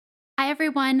Hi,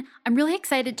 everyone. I'm really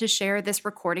excited to share this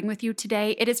recording with you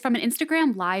today. It is from an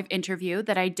Instagram live interview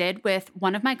that I did with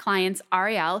one of my clients,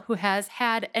 Ariel, who has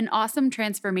had an awesome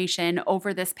transformation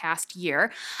over this past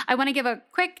year. I want to give a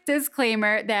quick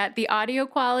disclaimer that the audio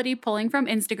quality pulling from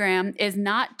Instagram is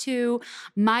not to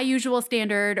my usual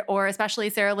standard or especially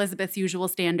Sarah Elizabeth's usual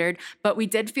standard, but we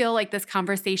did feel like this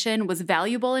conversation was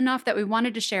valuable enough that we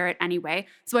wanted to share it anyway.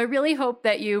 So I really hope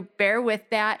that you bear with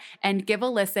that and give a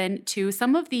listen to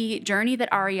some of the journey that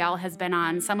Ariel has been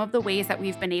on, some of the ways that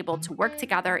we've been able to work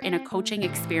together in a coaching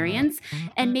experience,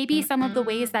 and maybe some of the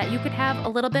ways that you could have a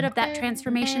little bit of that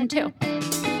transformation too.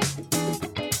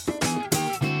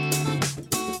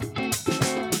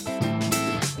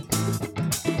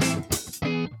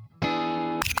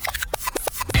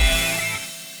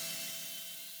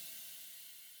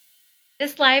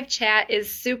 This live chat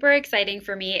is super exciting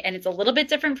for me, and it's a little bit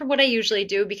different from what I usually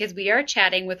do because we are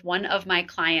chatting with one of my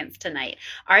clients tonight.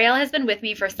 Ariel has been with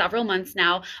me for several months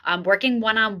now, working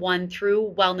one-on-one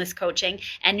through wellness coaching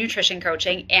and nutrition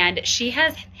coaching, and she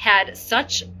has had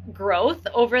such growth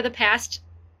over the past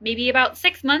maybe about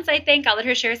 6 months, I think. I'll let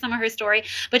her share some of her story.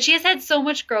 But she has had so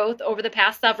much growth over the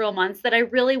past several months that I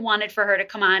really wanted for her to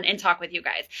come on and talk with you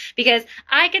guys. Because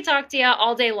I could talk to you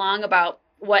all day long about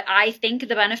what I think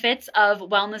the benefits of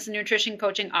wellness and nutrition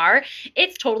coaching are.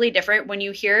 It's totally different when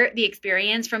you hear the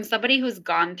experience from somebody who's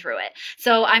gone through it.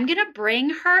 So I'm going to bring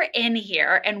her in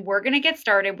here and we're going to get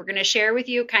started. We're going to share with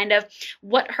you kind of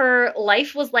what her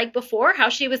life was like before, how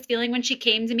she was feeling when she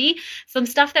came to me, some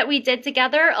stuff that we did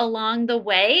together along the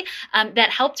way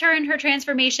that helped her in her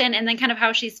transformation, and then kind of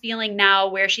how she's feeling now,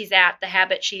 where she's at, the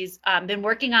habit she's been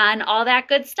working on, all that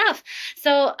good stuff.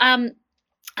 So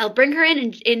I'll bring her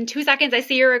in 2 seconds. I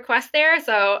see your request there,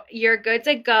 so you're good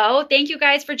to go. Thank you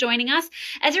guys for joining us.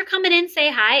 As you're coming in,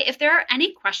 say hi. If there are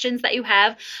any questions that you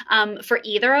have for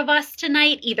either of us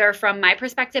tonight, either from my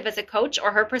perspective as a coach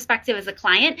or her perspective as a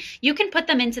client, you can put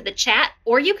them into the chat,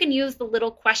 or you can use the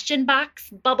little question box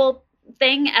bubble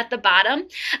thing at the bottom.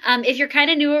 If you're kind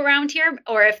of new around here,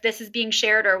 or if this is being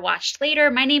shared or watched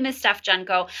later, my name is Steph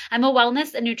Junko. I'm a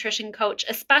wellness and nutrition coach,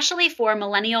 especially for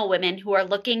millennial women who are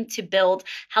looking to build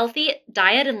healthy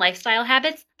diet and lifestyle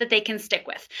habits that they can stick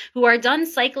with, who are done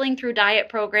cycling through diet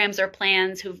programs or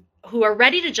plans, who are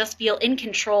ready to just feel in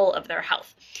control of their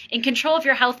health. In control of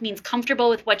your health means comfortable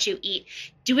with what you eat,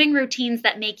 doing routines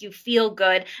that make you feel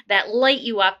good, that light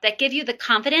you up, that give you the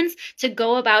confidence to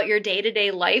go about your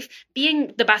day-to-day life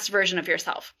being the best version of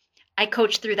yourself. I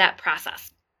coach through that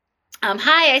process.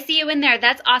 Hi, I see you in there.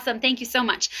 That's awesome. Thank you so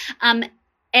much. And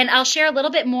I'll share a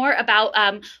little bit more about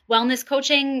wellness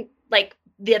coaching,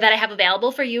 that I have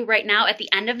available for you right now at the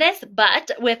end of this. But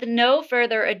with no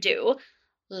further ado,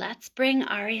 let's bring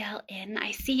Ariel in.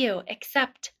 I see you.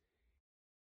 Accept.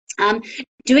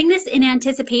 Doing this in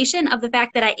anticipation of the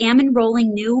fact that I am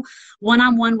enrolling new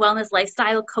one-on-one wellness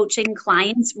lifestyle coaching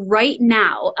clients right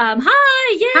now.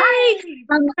 Hi, yay!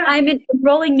 Hi. I'm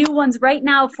enrolling new ones right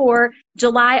now for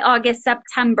July, August,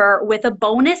 September with a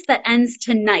bonus that ends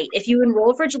tonight. If you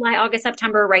enroll for July, August,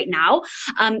 September right now,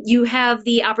 you have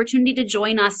the opportunity to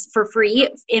join us for free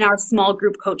in our small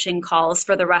group coaching calls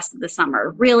for the rest of the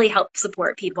summer. Really help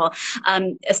support people,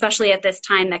 especially at this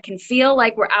time that can feel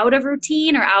like we're out of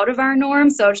routine or out of our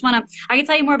norms. So I can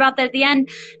tell you more about that at the end.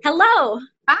 Hello.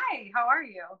 Hi, how are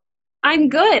you? I'm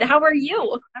good. How are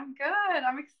you? I'm good.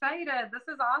 I'm excited.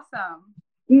 This is awesome.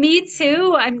 Me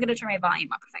too. I'm going to turn my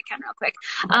volume up if I can real quick.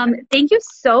 Thank you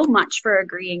so much for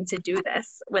agreeing to do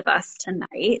this with us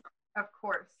tonight. Of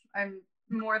course. I'm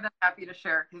more than happy to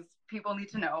share because people need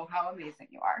to know how amazing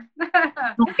you are.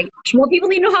 Oh my gosh. Well, people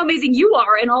need to know how amazing you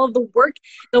are and all of the work,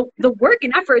 the work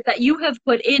and effort that you have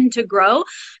put in to grow.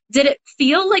 Did it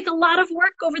feel like a lot of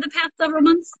work over the past several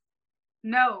months?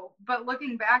 No, but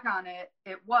looking back on it,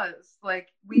 it was like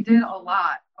we did a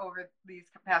lot over these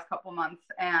past couple months,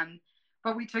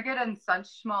 but we took it in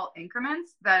such small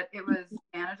increments that it was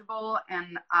manageable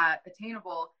and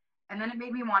attainable. And then it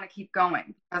made me want to keep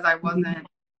going because I wasn't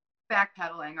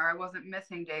backpedaling or I wasn't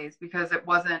missing days because it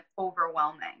wasn't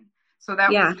overwhelming. So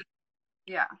that was,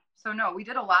 yeah. So no, we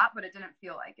did a lot, but it didn't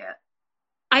feel like it.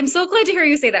 I'm so glad to hear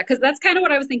you say that because that's kind of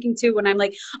what I was thinking too when I'm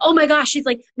like, oh my gosh, she's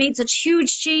like made such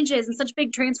huge changes and such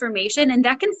big transformation. And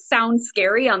that can sound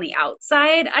scary on the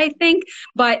outside, I think,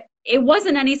 but it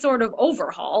wasn't any sort of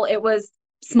overhaul. It was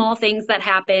small things that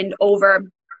happened over.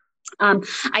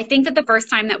 I think that the first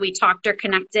time that we talked or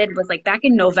connected was like back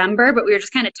in November, but we were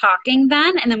just kind of talking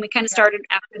then. And then we kind of started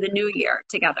after the new year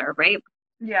together, right?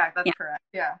 Yeah, that's correct.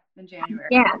 Yeah, in January.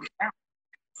 Yeah.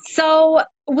 So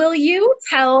will you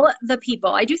tell the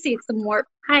people, I do see some more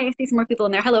Hi, I see some more people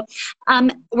in there. Hello.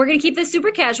 We're going to keep this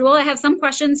super casual. I have some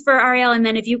questions for Ariel, and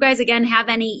then if you guys again have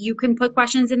any, you can put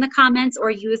questions in the comments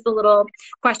or use the little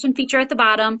question feature at the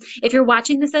bottom. If you're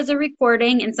watching this as a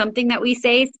recording and something that we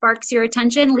say sparks your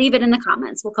attention, leave it in the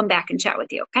comments. We'll come back and chat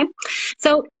with you, okay?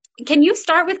 So can you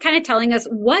start with kind of telling us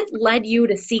what led you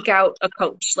to seek out a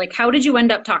coach? Like, how did you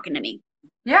end up talking to me?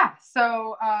 Yeah,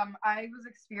 so I was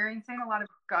experiencing a lot of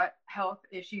gut health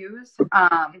issues,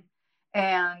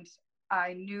 and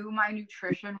I knew my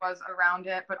nutrition was around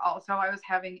it, but also I was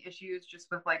having issues just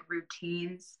with like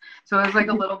routines. So it was like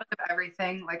a little bit of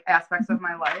everything, like aspects of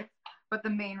my life. But the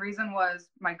main reason was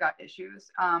my gut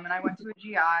issues. And I went to a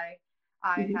GI. I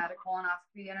had a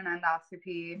colonoscopy and an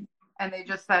endoscopy, and they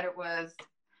just said it was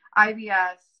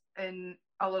IBS and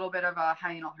a little bit of a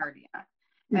hiatal hernia.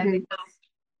 And they just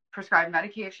prescribed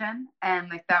medication, and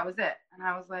like that was it. And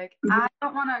I was like, I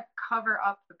don't want to cover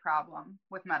up the problem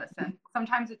with medicine.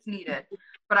 Sometimes it's needed,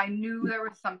 but I knew there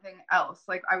was something else.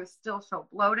 Like I was still so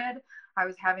bloated. I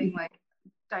was having like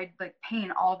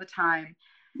pain all the time,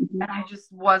 and I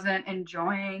just wasn't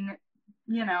enjoying,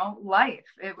 life.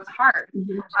 It was hard.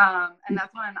 And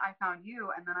that's when I found you,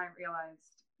 and then I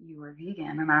realized you were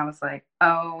vegan, and I was like,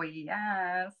 oh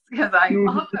yes, because I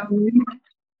also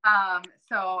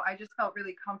so I just felt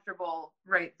really comfortable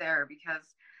right there,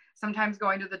 because sometimes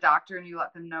going to the doctor and you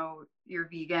let them know you're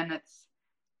vegan,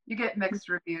 you get mixed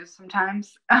reviews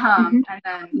sometimes. And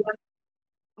then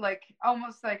like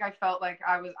almost like I felt like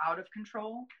I was out of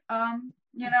control,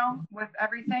 with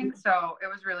everything. So it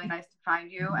was really nice to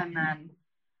find you, and then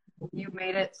you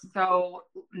made it so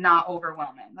not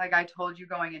overwhelming. Like I told you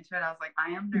going into it, I was like,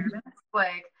 I am nervous.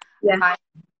 Like I've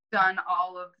done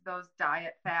all of those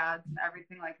diet fads and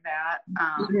everything like that.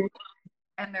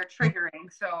 And they're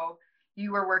triggering. So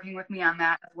you were working with me on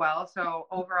that as well. So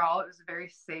overall, it was a very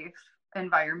safe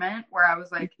environment where I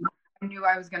was like, I knew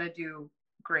I was going to do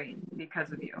great because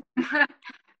of you.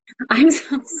 I'm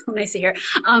so nice to hear.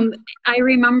 I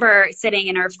remember sitting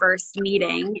in our first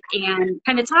meeting and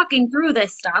kind of talking through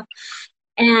this stuff.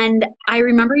 And I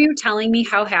remember you telling me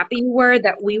how happy you were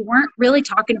that we weren't really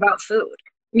talking about food.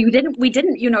 We didn't,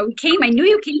 I knew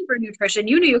you came for nutrition.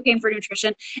 You knew you came for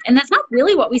nutrition. And that's not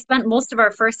really what we spent most of our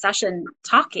first session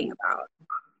talking about.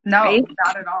 No, right?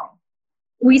 Not at all.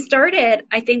 We started,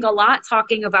 I think, a lot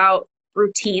talking about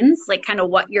routines, like kind of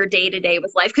what your day-to-day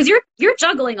was like, because you're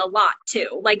juggling a lot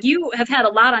too. Like you have had a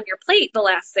lot on your plate the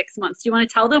last 6 months. Do you want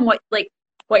to tell them what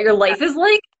your life is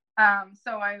like?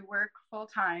 So I work full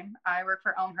time. I work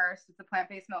for Elmhurst. It's a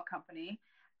plant-based milk company.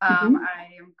 I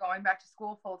am going back to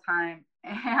school full time,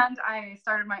 and I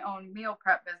started my own meal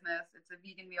prep business. It's a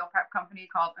vegan meal prep company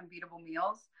called Unbeatable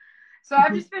Meals. So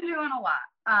I've just been doing a lot.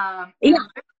 And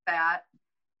with that,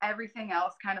 everything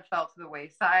else kind of fell to the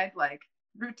wayside, like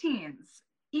routines,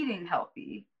 eating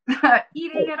healthy,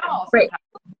 eating it all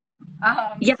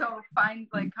sometimes. So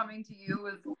coming to you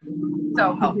was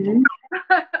so helpful.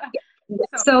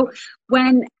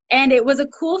 And it was a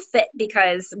cool fit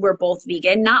because we're both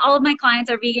vegan. Not all of my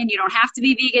clients are vegan. You don't have to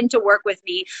be vegan to work with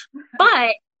me,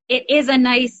 but it is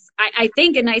I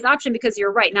think a nice option, because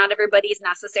you're right. Not everybody's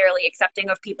necessarily accepting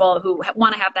of people who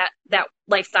want to have that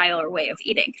lifestyle or way of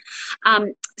eating.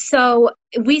 So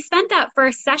we spent that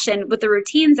first session with the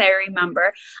routines, I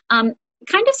remember, kind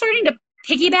of starting to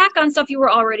piggyback on stuff you were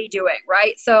already doing,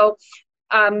 right? So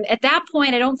at that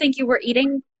point, I don't think you were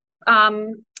eating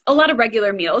a lot of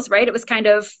regular meals, right? It was kind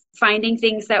of finding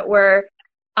things that were,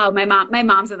 my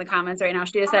mom's in the comments right now.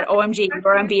 She just said, OMG,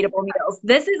 for Unbeatable Meals.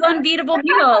 This is Unbeatable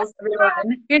Meals,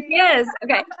 everyone. Here she is.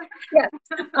 Okay.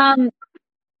 Yeah.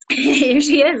 Here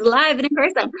she is, live and in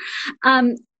person.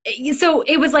 So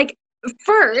it was like,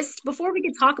 first, before we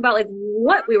could talk about like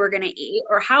what we were going to eat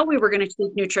or how we were going to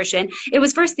tweak nutrition, it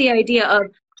was first the idea of,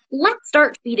 let's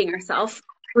start feeding ourselves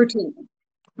routinely.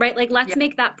 Right? Like, let's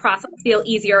make that process feel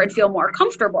easier and feel more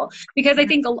comfortable. Because I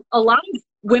think a lot of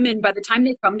women, by the time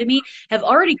they come to me, have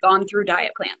already gone through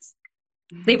diet plans.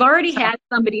 They've already had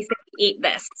somebody say, eat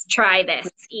this, try this,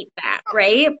 eat that,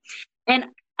 right? And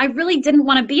I really didn't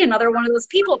want to be another one of those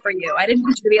people for you. I didn't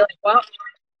want you to be like, well,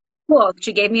 cool,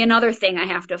 she gave me another thing I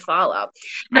have to follow.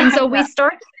 And so we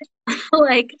started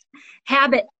like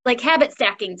habit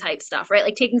stacking type stuff, right?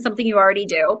 Like taking something you already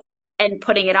do and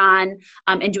putting it on,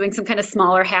 and doing some kind of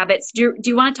smaller habits. Do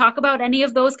you want to talk about any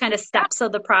of those kind of steps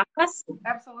of the process?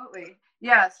 Absolutely.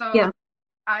 Yeah. So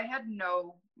I had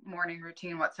no morning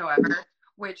routine whatsoever,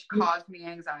 which caused me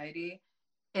anxiety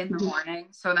in the morning.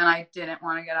 So then I didn't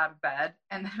want to get out of bed.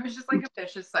 And then it was just like a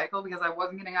vicious cycle because I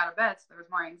wasn't getting out of bed. So there was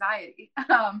more anxiety.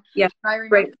 I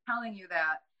remember telling you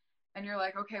that and you're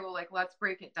like, okay, well, like, let's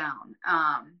break it down.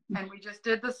 And we just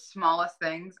did the smallest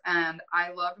things. And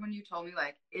I loved when you told me,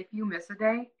 like, if you miss a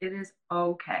day, it is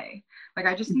okay. Like,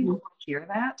 I just need to hear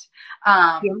that.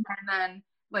 Yeah. And then,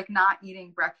 like, not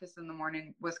eating breakfast in the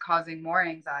morning was causing more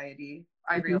anxiety,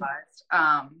 I realized,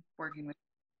 working with.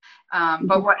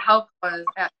 But what helped was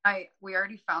at night, we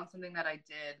already found something that I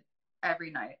did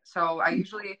every night. So I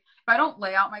usually, if I don't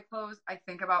lay out my clothes, I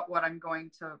think about what I'm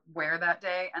going to wear that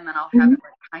day, and then I'll have it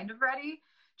like kind of ready,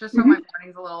 just so my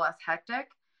morning's a little less hectic.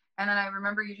 And then I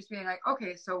remember you just being like,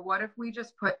 okay, so what if we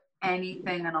just put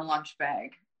anything in a lunch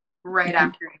bag right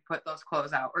after you put those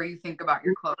clothes out, or you think about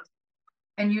your clothes?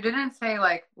 And you didn't say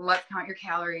like, let's count your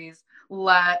calories,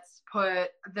 let's put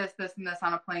this, and this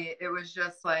on a plate. It was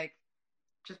just like,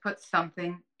 just put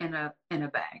something in a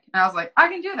bag. And I was like, I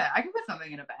can do that. I can put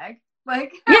something in a bag.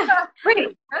 Like, Yeah,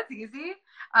 right. that's easy.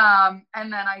 And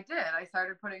then I did. I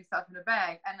started putting stuff in a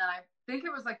bag. And then I think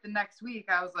it was like the next week,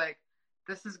 I was like,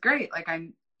 this is great. Like,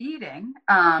 I'm eating.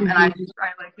 And I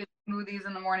like did smoothies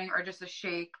in the morning or just a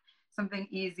shake, something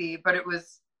easy. But it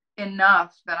was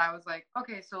enough that I was like,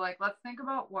 okay, so like, let's think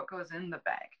about what goes in the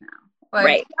bag now. Like,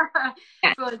 Right.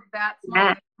 Yeah. so like that small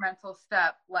Yeah. incremental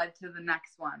step led to the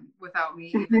next one without me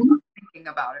even thinking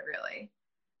about it really.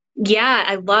 Yeah,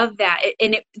 I love that.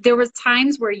 There was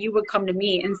times where you would come to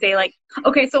me and say like,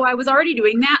 okay, so I was already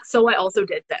doing that, so I also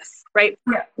did this, right?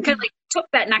 Yeah. Kind of like took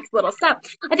that next little step.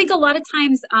 I think a lot of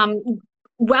times,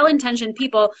 well-intentioned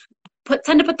people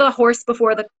tend to put the cart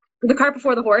before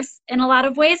the horse in a lot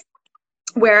of ways,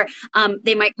 where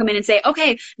they might come in and say,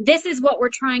 okay, this is what we're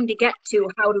trying to get to.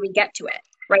 How do we get to it?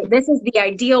 Right? This is the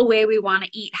ideal way we want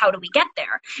to eat. How do we get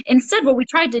there? Instead, what we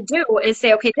tried to do is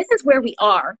say, okay, this is where we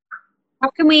are. How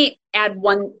can we add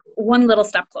one little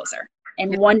step closer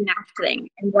and one next thing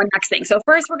and one next thing? So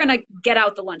first we're going to get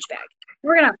out the lunch bag.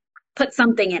 We're going to put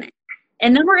something in it.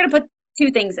 And then we're going to put two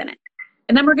things in it.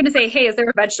 And then we're going to say, hey, is there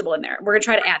a vegetable in there? We're going to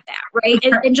try to add that, right?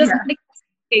 And just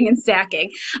stacking and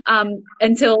stacking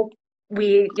until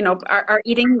we, are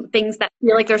eating things that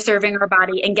feel like they're serving our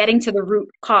body and getting to the root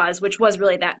cause, which was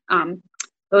really that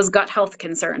those gut health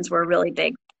concerns were really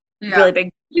big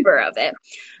driver of it.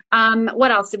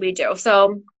 What else did we do?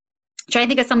 So trying to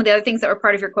think of some of the other things that were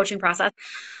part of your coaching process.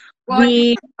 Well, I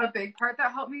think a big part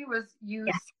that helped me was you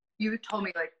told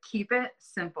me like keep it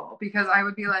simple, because I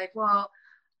would be like, well,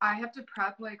 I have to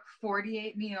prep like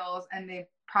 48 meals and they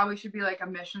probably should be like a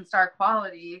Michelin star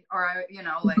quality, or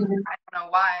like I don't know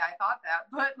why I thought that,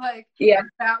 but like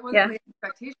that was the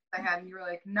expectations I had. And you were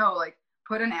like, no, like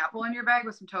put an apple in your bag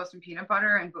with some toast and peanut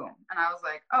butter and boom. And I was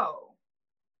like, oh,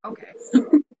 okay.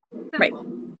 Simple. Right.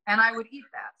 And I would eat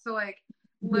that. So like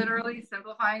literally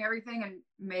simplifying everything and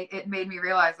made me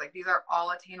realize like these are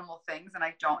all attainable things and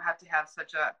I don't have to have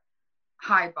such a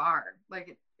high bar.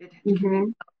 Like it can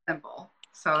be simple.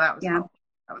 So that was helpful.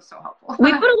 That was so helpful.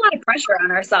 We put a lot of pressure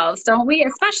on ourselves, don't we?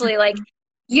 Especially like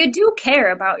you do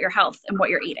care about your health and what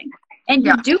you're eating. And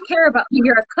you do care about,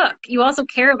 you're a cook. You also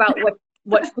care about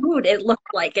what food it looks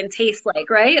like and tastes like,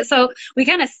 right? So we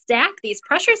kind of stack these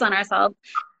pressures on ourselves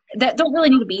that don't really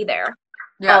need to be there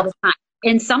all the time.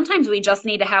 And sometimes we just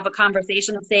need to have a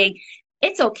conversation of saying,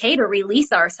 it's okay to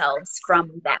release ourselves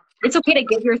from that. It's okay to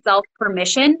give yourself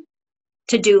permission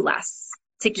to do less,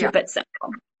 to keep it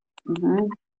simple.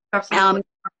 Absolutely.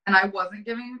 And I wasn't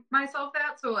giving myself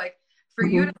that. So like for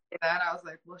you to say that, I was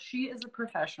like, well, she is a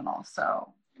professional.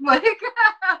 So like it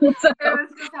was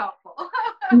just helpful.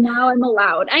 Now I'm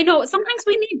allowed. I know sometimes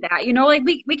we need that, like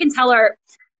we can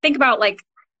think about like,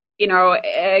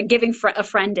 giving a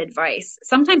friend advice.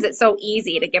 Sometimes it's so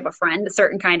easy to give a friend a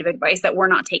certain kind of advice that we're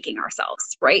not taking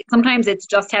ourselves, right? Sometimes it's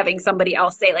just having somebody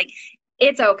else say like,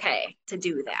 it's okay to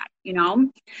do that,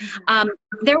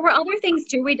 There were other things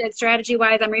too we did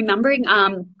strategy-wise. I'm remembering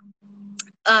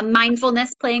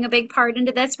mindfulness playing a big part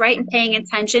into this, right? And paying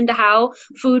attention to how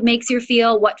food makes you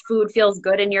feel, what food feels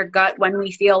good in your gut when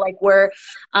we feel like we're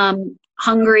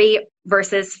hungry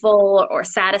versus full, or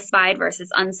satisfied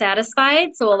versus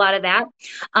unsatisfied. So a lot of that.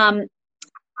 I'm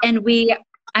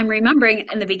remembering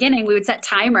in the beginning, we would set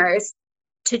timers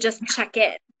to just check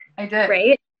in. I did.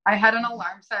 Right? I had an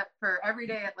alarm set for every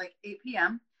day at like 8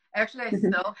 p.m. Actually, I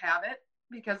still have it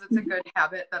because it's a good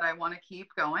habit that I want to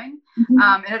keep going.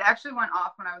 And it actually went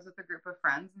off when I was with a group of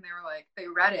friends and they were like, they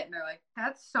read it and they're like,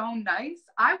 that's so nice.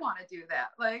 I want to do that.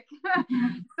 Like,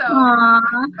 so,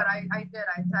 but I did,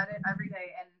 I set it every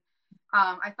day. And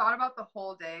I thought about the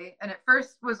whole day. And at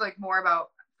first was like more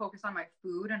about focus on my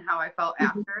food and how I felt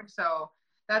after. So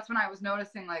that's when I was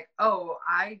noticing like, oh,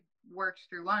 I worked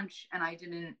through lunch and I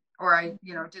didn't, or I,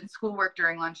 did schoolwork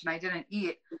during lunch and I didn't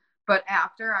eat. But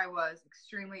after I was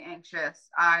extremely anxious,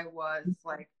 I was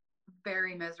like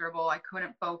very miserable. I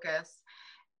couldn't focus.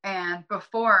 And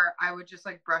before I would just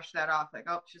like brush that off, like,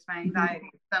 oh, it's just my anxiety.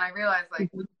 Then I realized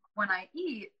like when I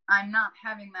eat, I'm not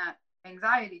having that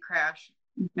anxiety crash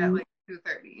at like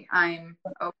 2:30. I'm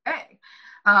okay.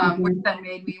 Which then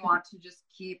made me want to just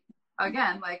keep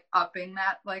again, like upping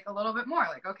that like a little bit more.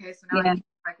 Like, okay, so now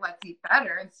like let's eat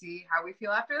better and see how we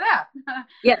feel after that.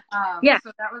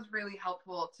 So that was really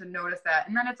helpful to notice that.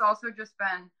 And then it's also just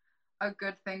been a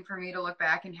good thing for me to look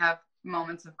back and have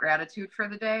moments of gratitude for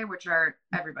the day, which are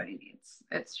everybody needs.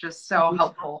 It's just so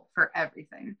helpful for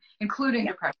everything, including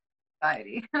depression,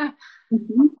 anxiety.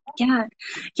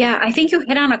 Yeah. I think you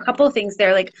hit on a couple of things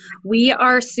there. Like, we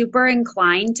are super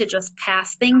inclined to just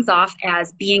pass things off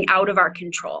as being out of our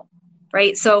control,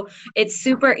 right? So it's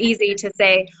super easy to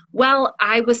say, well,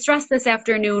 I was stressed this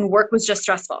afternoon. Work was just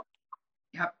stressful.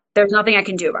 Yep. There's nothing I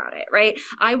can do about it, right?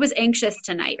 I was anxious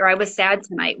tonight, or I was sad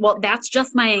tonight. Well, that's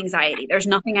just my anxiety. There's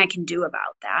nothing I can do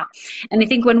about that. And I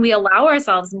think when we allow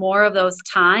ourselves more of those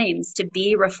times to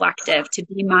be reflective, to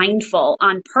be mindful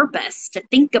on purpose, to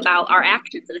think about our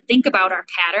actions, to think about our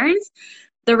patterns,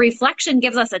 the reflection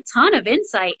gives us a ton of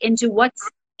insight into what's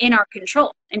in our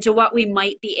control, into what we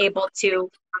might be able to,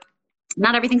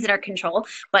 not everything's in our control,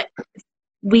 but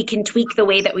we can tweak the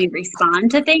way that we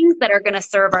respond to things that are going to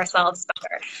serve ourselves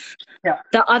better. Yeah.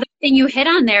 The other thing you hit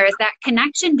on there is that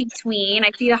connection between,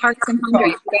 I see the hearts and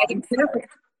hungry.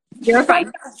 You're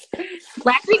fine.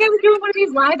 Last week I was doing one of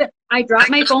these live and I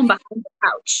dropped my phone behind the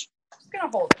couch. I'm just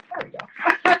going to hold it. There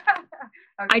we go.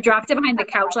 I dropped it behind the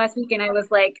couch last week and I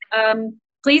was like,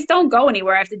 please don't go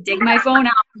anywhere. I have to dig my phone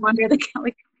out from under the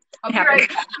couch. I'll be right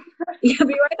back. Yeah,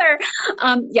 be right there.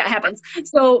 Yeah, it happens.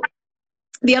 So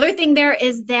the other thing there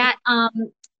is that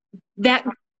that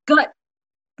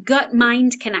gut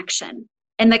mind connection,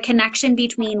 and the connection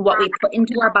between what we put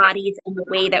into our bodies and the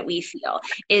way that we feel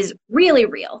is really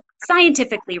real,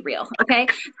 scientifically real. Okay,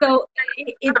 so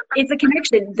it's a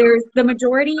connection. There's the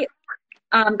majority.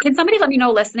 Can somebody let me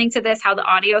know listening to this how the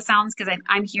audio sounds, because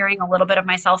I'm hearing a little bit of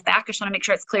myself back. I just want to make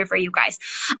sure it's clear for you guys.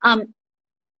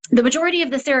 The majority of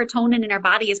the serotonin in our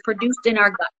body is produced in our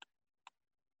gut.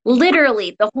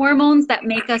 Literally, the hormones that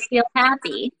make us feel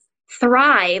happy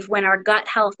thrive when our gut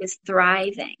health is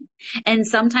thriving. And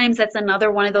sometimes that's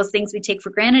another one of those things we take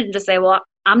for granted and just say, well,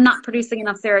 I'm not producing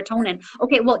enough serotonin.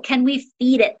 Okay, well, can we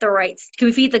feed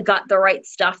the gut the right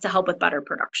stuff to help with better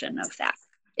production of that?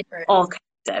 It's all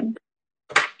connected.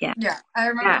 Yeah. I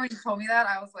remember when you told me that,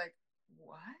 I was like,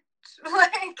 what?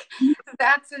 Like,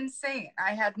 that's insane.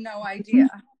 I had no idea.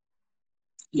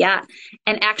 Yeah.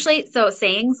 And actually, so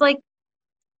sayings like,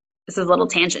 this is a little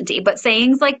tangenty, but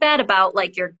sayings like that about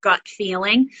like your gut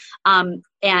feeling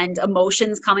and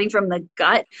emotions coming from the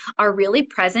gut are really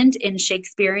present in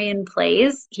Shakespearean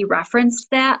plays. He referenced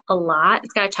that a lot.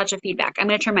 It's got a touch of feedback. I'm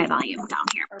going to turn my volume down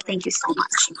here. Thank you so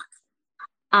much.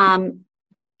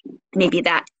 Maybe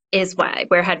that is why I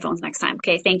wear headphones next time.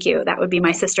 Okay, thank you. That would be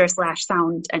my sister /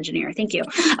 sound engineer. Thank you.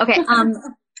 Okay.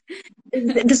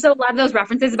 So a lot of those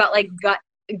references about like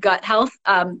gut health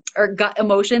or gut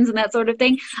emotions and that sort of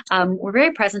thing were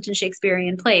very present in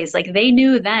Shakespearean plays. Like, they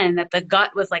knew then that the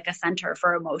gut was like a center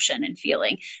for emotion and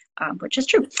feeling, which is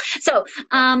true. So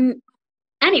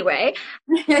anyway,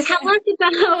 tell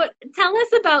us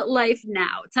about life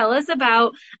now. Tell us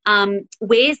about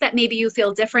ways that maybe you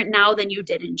feel different now than you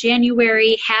did in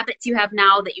January, habits you have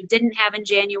now that you didn't have in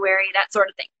January, that sort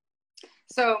of thing.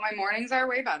 So my mornings are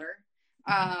way better.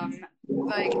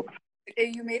 Like,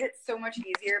 you made it so much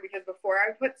easier, because before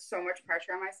I put so much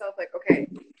pressure on myself, like, okay,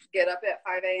 get up at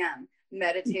 5 a.m.,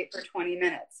 meditate for 20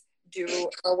 minutes, do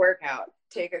a workout,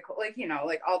 take a, like, you know,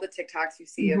 like all the TikToks you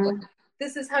see of like,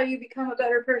 this is how you become a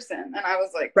better person. And I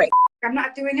was like, I'm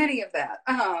not doing any of that.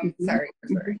 Sorry.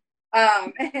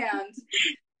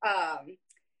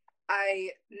 I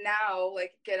now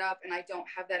like get up and I don't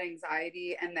have that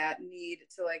anxiety and that need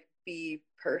to like be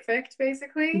perfect,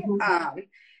 basically.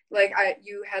 Like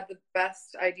you had the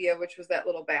best idea, which was that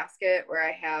little basket where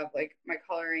I have like my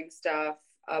coloring stuff,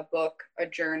 a book, a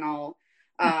journal,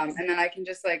 and then I can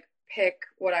just like pick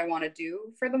what I want to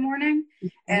do for the morning.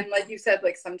 And like you said,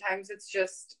 like sometimes it's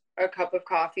just a cup of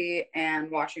coffee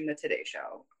and watching the Today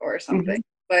Show or something.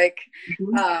 Like,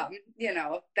 you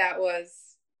know, that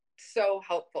was so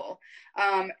helpful.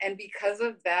 And because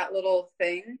of that little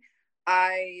thing,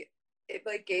 it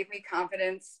like gave me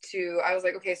confidence I was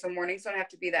like, okay, so mornings don't have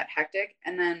to be that hectic.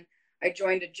 And then I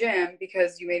joined a gym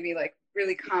because you made me like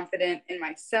really confident in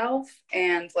myself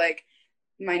and like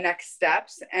my next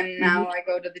steps. And now I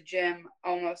go to the gym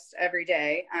almost every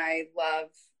day. I love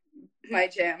my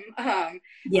gym. So I'm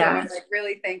like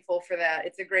really thankful for that.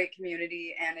 It's a great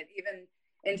community, and it even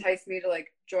enticed me to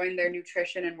like join their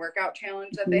nutrition and workout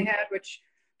challenge that they had, which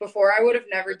before I would have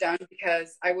never done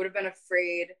because I would have been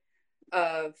afraid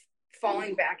of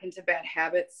falling back into bad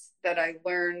habits that I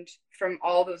learned from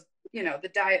all those, you know, the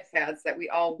diet fads that we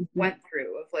all went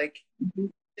through of like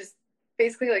just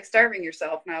basically like starving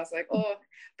yourself. And I was like, oh,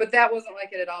 but that wasn't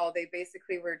like it at all. They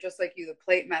basically were just like you, the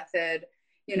plate method,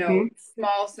 you know,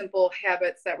 small, simple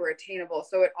habits that were attainable.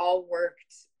 So it all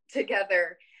worked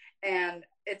together. And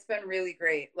it's been really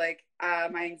great. Like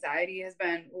my anxiety has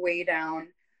been way down.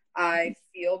 I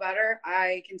feel better.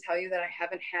 I can tell you that I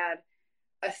haven't had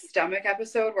a stomach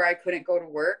episode where I couldn't go to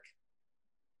work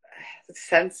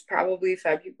since probably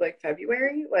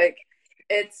February. Like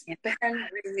it's been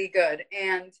really good.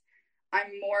 And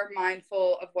I'm more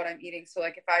mindful of what I'm eating. So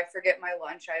like if I forget my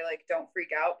lunch, I like don't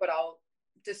freak out, but I'll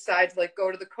decide to like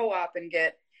go to the co-op and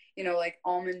get, you know, like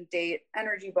almond date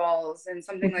energy balls and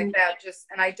something like that. Just,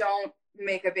 and I don't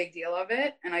make a big deal of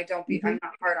it. And I'm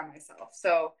not hard on myself.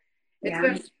 So it's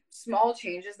been small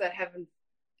changes that have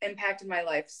impacted my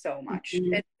life so much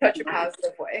in such a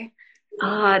positive way.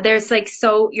 There's like,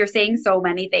 so you're saying so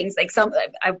many things, like some,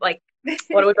 I like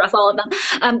want to address all of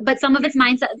them. But some of it's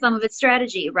mindset and some of it's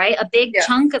strategy, right? A big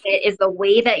chunk of it is the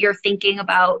way that you're thinking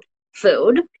about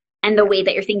food and the way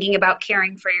that you're thinking about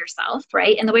caring for yourself,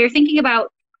 right? And the way you're thinking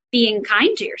about being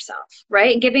kind to yourself,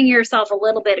 right? Giving yourself a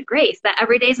little bit of grace that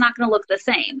every day is not going to look the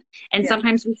same. And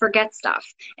sometimes we forget stuff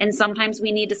and sometimes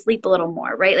we need to sleep a little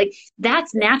more, right? Like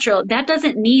that's natural. That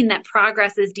doesn't mean that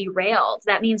progress is derailed.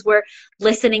 That means we're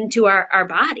listening to our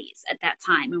bodies at that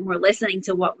time and we're listening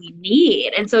to what we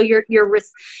need. And so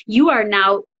you are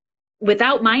now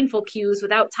without mindful cues,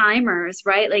 without timers,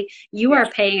 right? Like you are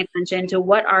paying attention to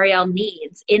what Ariel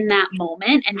needs in that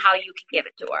moment and how you can give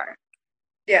it to her.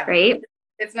 Yeah. Right.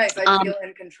 It's nice. I feel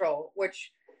in control,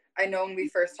 which I know when we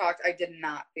first talked, I did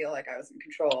not feel like I was in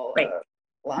control of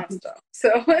a lot of stuff. So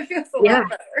it feels a lot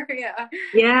better.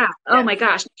 Yeah. Oh my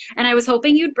gosh. And I was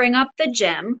hoping you'd bring up the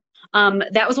gym.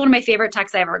 That was one of my favorite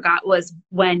texts I ever got was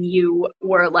when you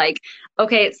were like,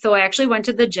 okay, so I actually went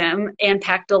to the gym and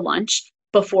packed a lunch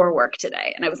before work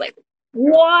today. And I was like,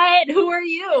 what? Who are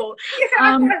you?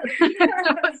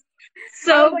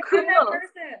 So like, cool.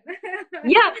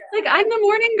 Like I'm the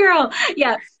morning girl.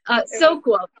 So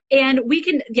cool. And we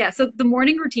can, so the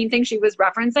morning routine thing she was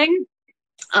referencing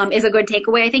is a good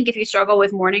takeaway. I think if you struggle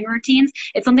with morning routines,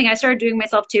 it's something I started doing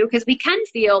myself too, because we can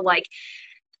feel like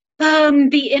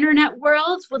the internet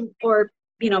world or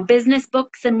business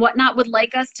books and whatnot would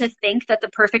like us to think that the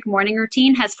perfect morning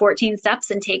routine has 14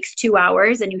 steps and takes 2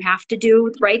 hours and you have to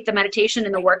do the meditation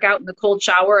and the workout and the cold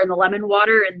shower and the lemon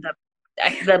water and the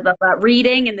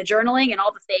reading and the journaling and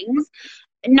all the things.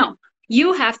 No,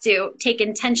 you have to take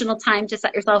intentional time to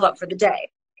set yourself up for the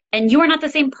day. And you are not the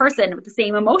same person with the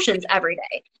same emotions every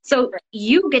day. So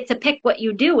you get to pick what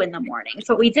you do in the morning.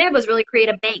 So what we did was really create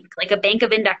a bank, like a bank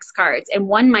of index cards. And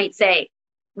one might say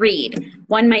read,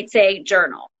 one might say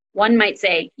journal, one might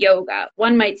say yoga,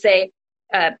 one might say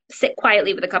sit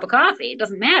quietly with a cup of coffee. It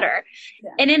doesn't matter.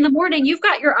 And in the morning, you've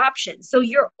got your options. So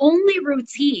your only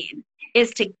routine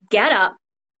is to get up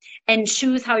and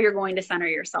choose how you're going to center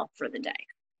yourself for the day.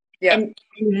 And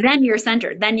then you're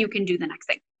centered. Then you can do the next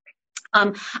thing.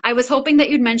 I was hoping that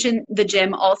you'd mention the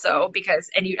gym also because,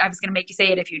 I was going to make you say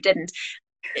it if you didn't.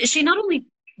 She not only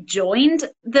joined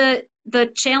the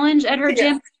challenge at her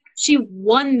gym, she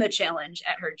won the challenge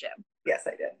at her gym. Yes,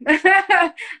 I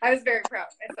did. I was very proud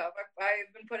of myself.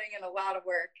 I've been putting in a lot of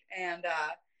work and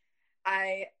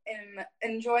I am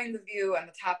enjoying the view on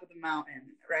the top of the mountain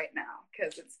right now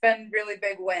because it's been really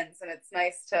big wins and it's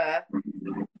nice to,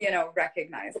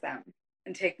 recognize them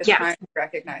and take the time to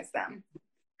recognize them.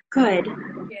 Good.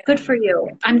 Good for you.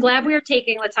 I'm glad we are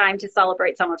taking the time to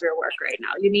celebrate some of your work right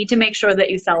now. You need to make sure that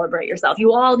you celebrate yourself.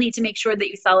 You all need to make sure that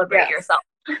you celebrate yourself.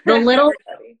 The little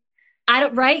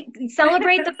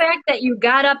celebrate the fact that you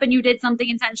got up and you did something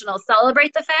intentional.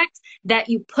 Celebrate the fact that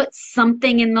you put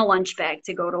something in the lunch bag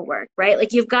to go to work, right?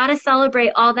 Like you've got to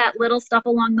celebrate all that little stuff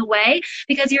along the way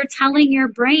because you're telling your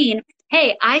brain,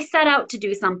 hey, I set out to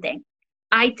do something.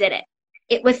 I did it.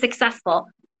 It was successful.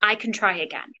 I can try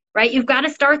again, right? You've got to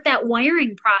start that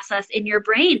wiring process in your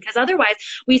brain because otherwise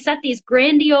we set these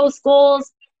grandiose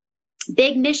goals,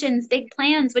 big missions, big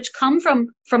plans, which come from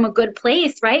a good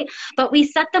place, right? But we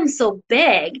set them so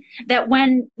big that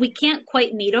when we can't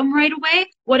quite meet them right away,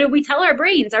 what do we tell our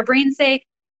brains? Our brains say,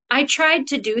 I tried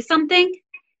to do something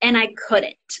and I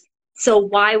couldn't. So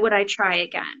why would I try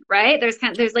again, right? There's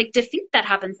like defeat that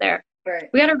happens there. Right.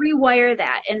 We got to rewire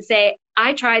that and say,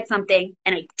 I tried something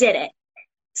and I did it.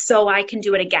 So I can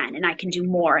do it again and I can do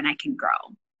more and I can grow.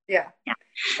 Yeah.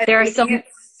 There are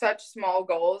such small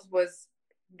goals was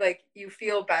like you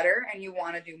feel better and you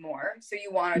want to do more. So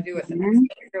you want to do it the next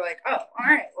day. You're like, oh, all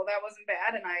right, well, that wasn't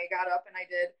bad. And I got up and I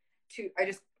did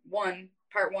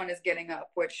part one is getting up,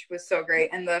 which was so great.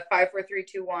 And the 5, 4, 3,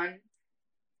 2, 1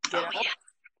 get up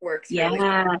works really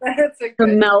well. That's a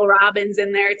good Mel Robbins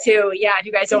in there too. Yeah, if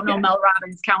you guys don't know Mel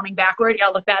Robbins counting backward,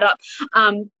 look that up.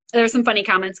 There's some funny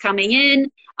comments coming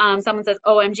in. Someone says,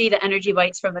 OMG, the energy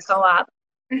bites from the co-op.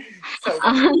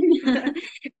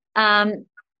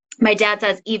 My dad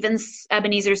says, even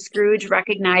Ebenezer Scrooge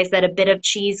recognized that a bit of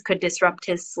cheese could disrupt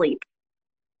his sleep.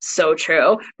 So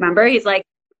true. Remember, he's like,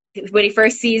 when he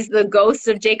first sees the ghost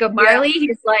of Jacob Marley,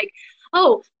 he's like,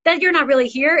 oh, that you're not really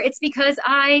here. It's because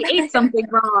I ate something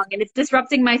wrong and it's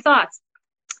disrupting my thoughts.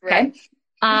 Okay.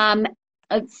 Right.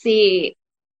 Let's see.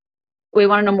 We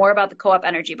want to know more about the co-op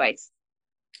energy bites.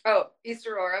 Oh, East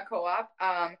Aurora Co-op.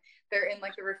 They're in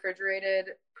like the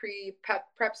refrigerated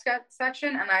prep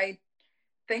section, and I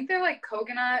think they're like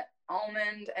coconut,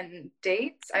 almond, and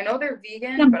dates. I know they're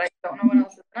vegan, but I don't know what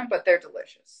else is in them, but they're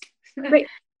delicious.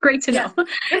 Great to know.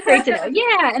 Great to know.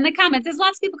 Yeah, in the comments, there's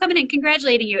lots of people coming in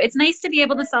congratulating you. It's nice to be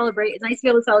able to celebrate. It's nice to be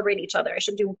able to celebrate each other. I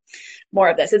should do more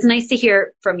of this. It's nice to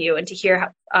hear from you and to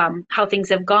hear how things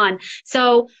have gone.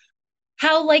 So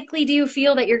how likely do you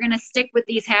feel that you're going to stick with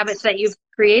these habits that you've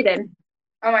created?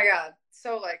 Oh my God,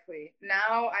 so likely.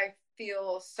 Now I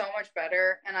feel so much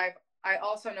better. And I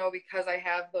also know, because I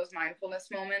have those mindfulness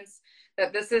moments,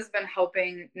 that this has been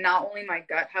helping not only my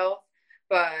gut health,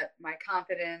 but my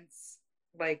confidence,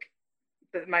 like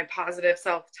my positive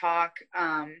self-talk,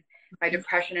 my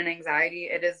depression and anxiety.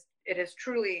 It has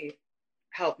truly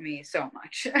helped me so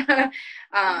much.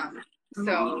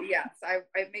 So yes,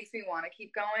 it makes me want to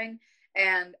keep going.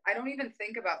 And I don't even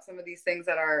think about some of these things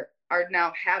that are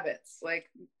now habits, like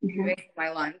making my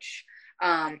lunch,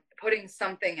 putting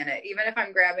something in it, even if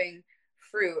I'm grabbing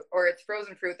fruit or it's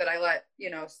frozen fruit that I let,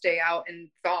 stay out and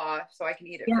thaw so I can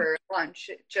eat it for lunch.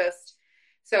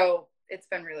 So it's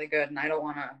been really good, and I don't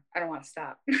want to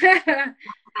stop.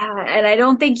 And I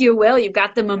don't think you will. You've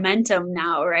got the momentum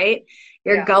now, right?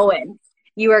 You're going.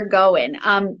 You are going.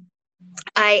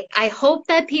 I hope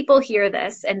that people hear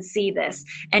this and see this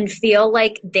and feel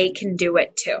like they can do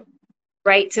it too,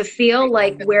 right? To feel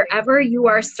like wherever you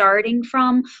are starting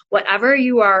from, whatever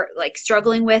you are like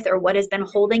struggling with or what has been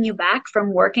holding you back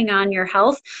from working on your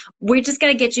health, we're just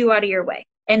going to get you out of your way.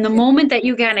 And the moment that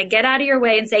you kind of get out of your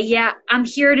way and say, yeah, I'm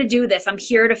here to do this, I'm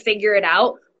here to figure it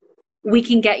out, we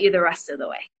can get you the rest of the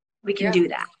way. We can do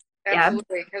that.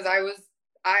 Absolutely. Because I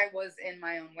was in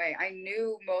my own way. I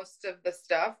knew most of the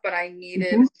stuff, but I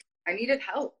needed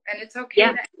help, and it's okay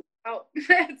to help.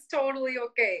 It's totally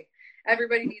okay.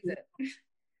 Everybody needs it.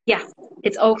 Yeah,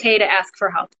 it's okay to ask for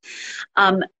help.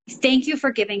 Thank you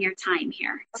for giving your time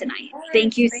here tonight.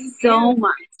 Thank you so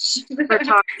much for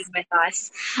talking with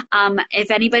us. If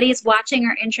anybody is watching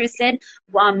or interested,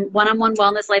 one-on-one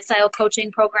wellness lifestyle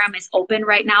coaching program is open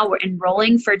right now. We're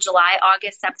enrolling for July,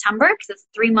 August, September, because it's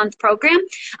a 3-month program.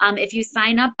 If you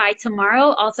sign up by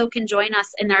tomorrow, also can join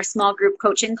us in our small group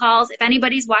coaching calls. If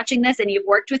anybody's watching this and you've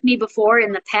worked with me before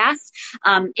in the past,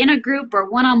 in a group or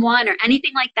one-on-one or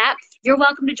anything like that, you're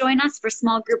welcome to join us for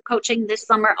small group coaching this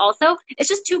summer also. It's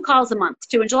just 2 calls a month,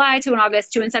 2 in July, 2 in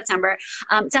August, 2 in September,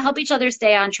 to help each other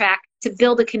stay on track, to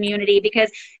build a community. Because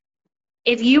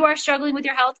if you are struggling with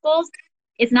your health goals,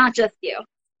 it's not just you.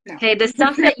 No. Okay, the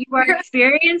stuff that you are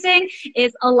experiencing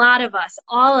is a lot of us,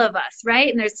 all of us,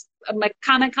 right? And there's a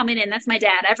comment coming in. That's my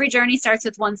dad. Every journey starts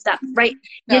with 1 step, right?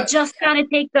 You just got to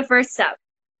take the first step,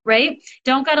 right?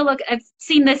 Don't got to look. I've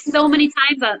seen this so many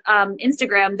times on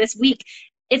Instagram this week.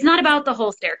 It's not about the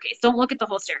whole staircase. Don't look at the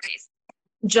whole staircase.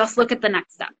 Just look at the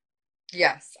next step.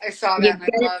 Yes, I saw that and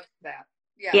I love that.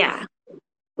 Yes. Yeah.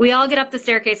 We all get up the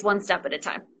staircase 1 step at a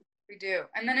time. We do.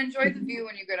 And then enjoy the view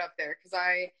when you get up there, because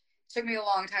it took me a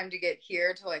long time to get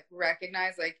here to like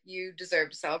recognize like you deserve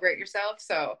to celebrate yourself.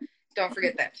 So don't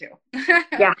forget that too.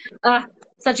 Yeah.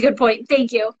 Such a good point.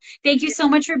 Thank you. Thank you so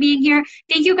much for being here.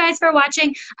 Thank you guys for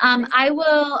watching. I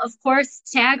will, of course,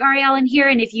 tag Arielle in here.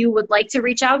 And if you would like to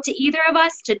reach out to either of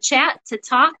us to chat, to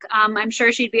talk, I'm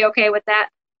sure she'd be okay with that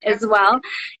as well.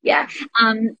 Yeah.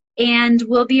 And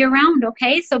we'll be around.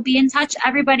 Okay. So be in touch,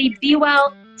 everybody. Be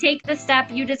well. Take the step.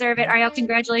 You deserve it. Arielle,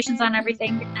 congratulations on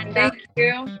everything. And thank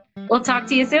you. We'll talk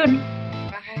to you soon.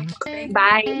 Bye.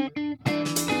 Bye.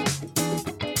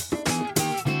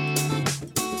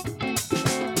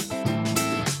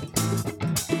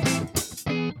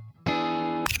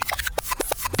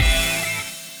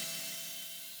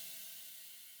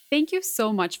 Thank you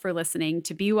so much for listening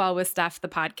to Be Well with Steph, the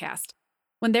podcast.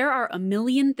 When there are a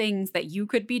million things that you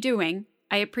could be doing,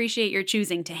 I appreciate your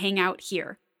choosing to hang out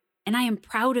here. and I am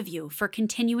proud of you for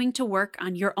continuing to work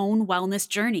on your own wellness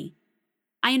journey.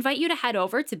 I invite you to head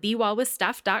over to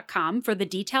BeWellWithSteph.com for the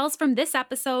details from this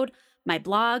episode, my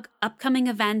blog, upcoming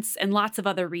events, and lots of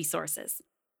other resources.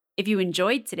 If you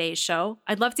enjoyed today's show,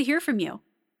 I'd love to hear from you.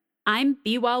 I'm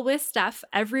Be Well With Steph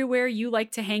everywhere you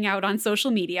like to hang out on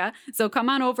social media, so come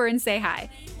on over and say hi.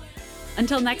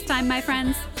 Until next time, my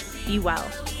friends, be well.